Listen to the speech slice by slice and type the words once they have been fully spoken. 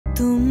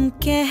तुम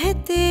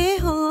कहते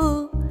हो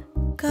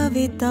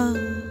कविता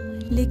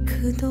लिख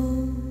दो.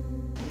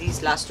 These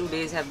last 2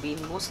 days have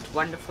been most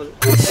wonderful.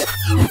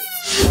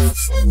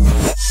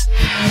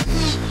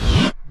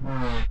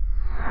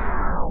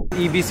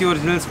 EBC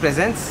Originals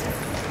presents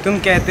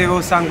Tum Kehte Ho,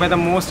 sung by the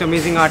most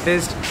amazing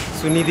artist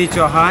Sunidhi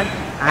Chauhan,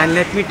 and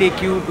let me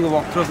take you to a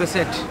walkthrough of the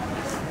set.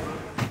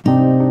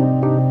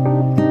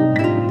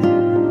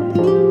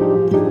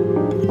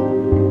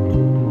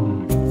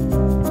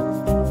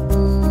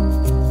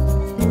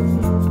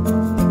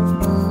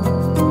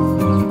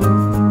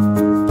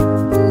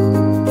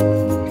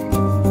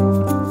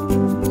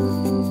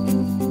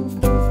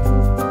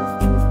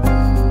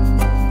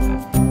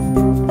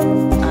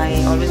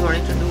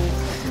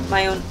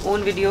 My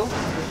own video,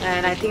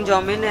 and I think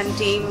Jomin and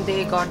team,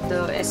 they got the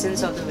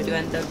essence of the video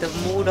and the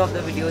mood of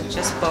the video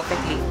just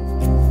perfectly.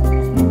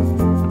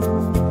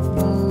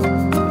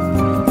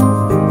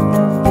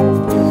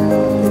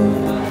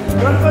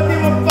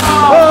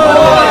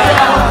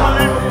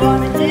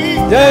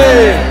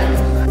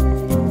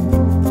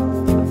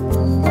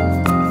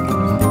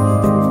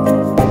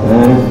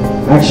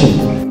 Action.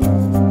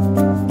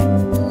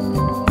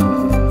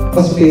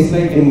 First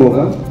baseline dim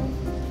होगा,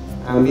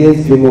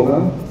 ambience dim होगा,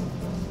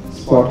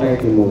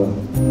 spotlight dim होगा.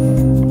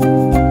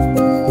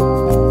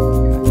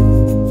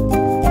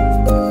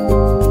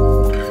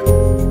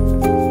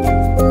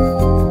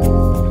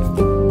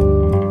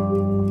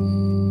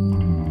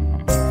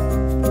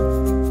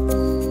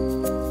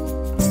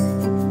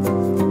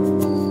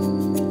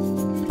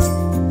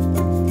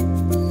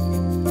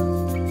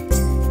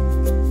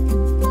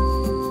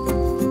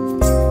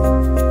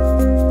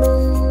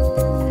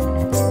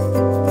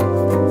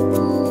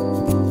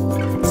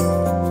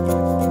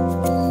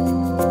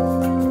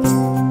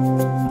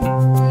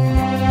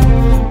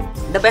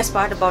 The best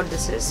part about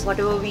this is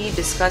whatever we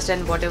discussed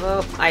and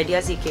whatever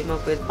ideas he came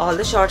up with, all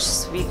the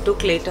shots we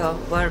took later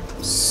were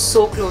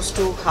so close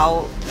to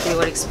how they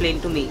were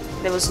explained to me.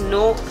 There was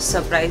no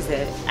surprise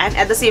there, and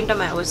at the same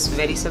time I was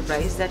very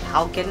surprised that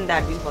how can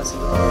that be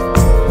possible.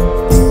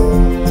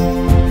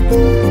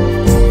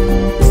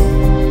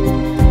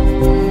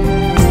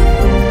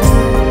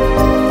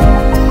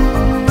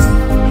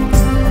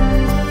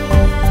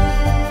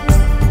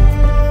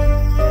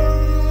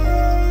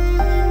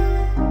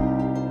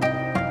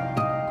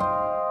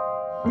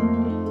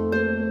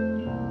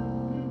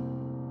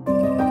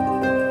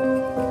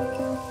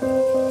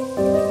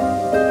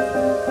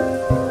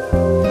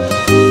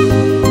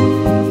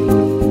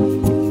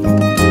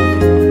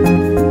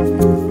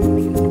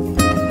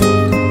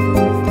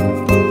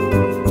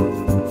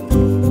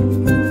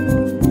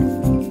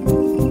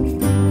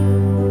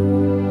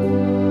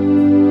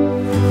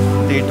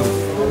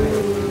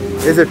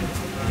 Is it?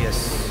 Yes,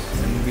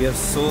 and we are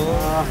so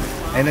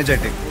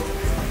energetic.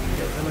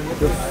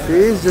 The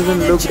face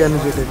doesn't look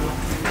energetic.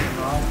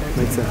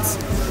 Makes sense.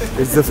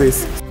 It's the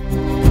face.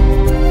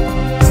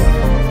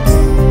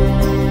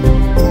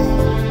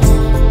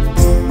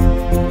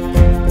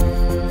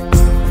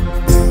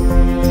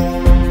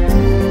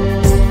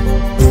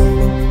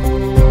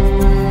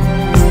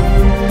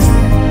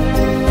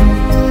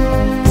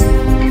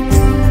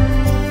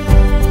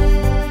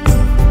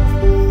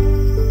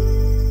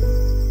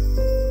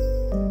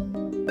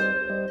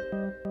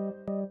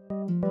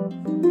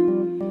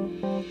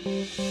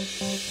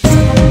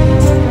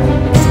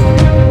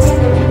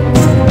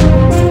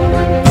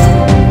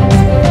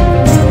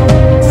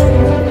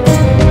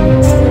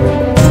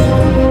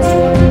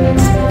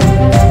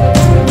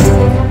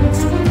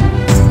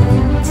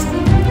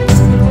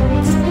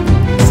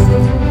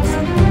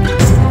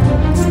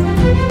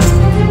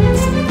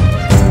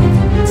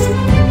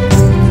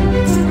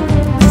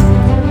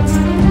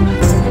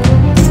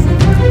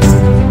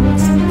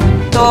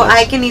 So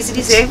I can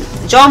easily say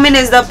Jomin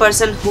is the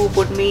person who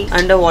put me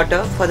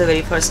underwater for the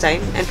very first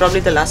time, and probably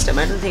the last time.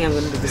 I don't think I'm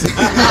going to do this again.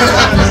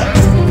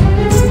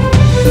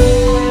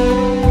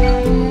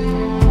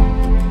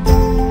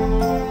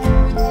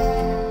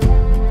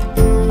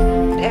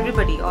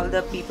 Everybody, all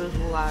the people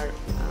who are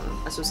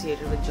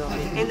associated with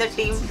Jomin in the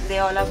team, they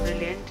all are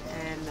brilliant,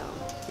 and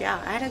yeah,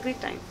 I had a great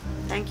time.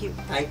 Thank you.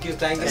 Thank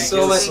you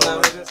so much.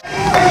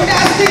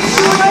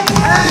 Fantastic.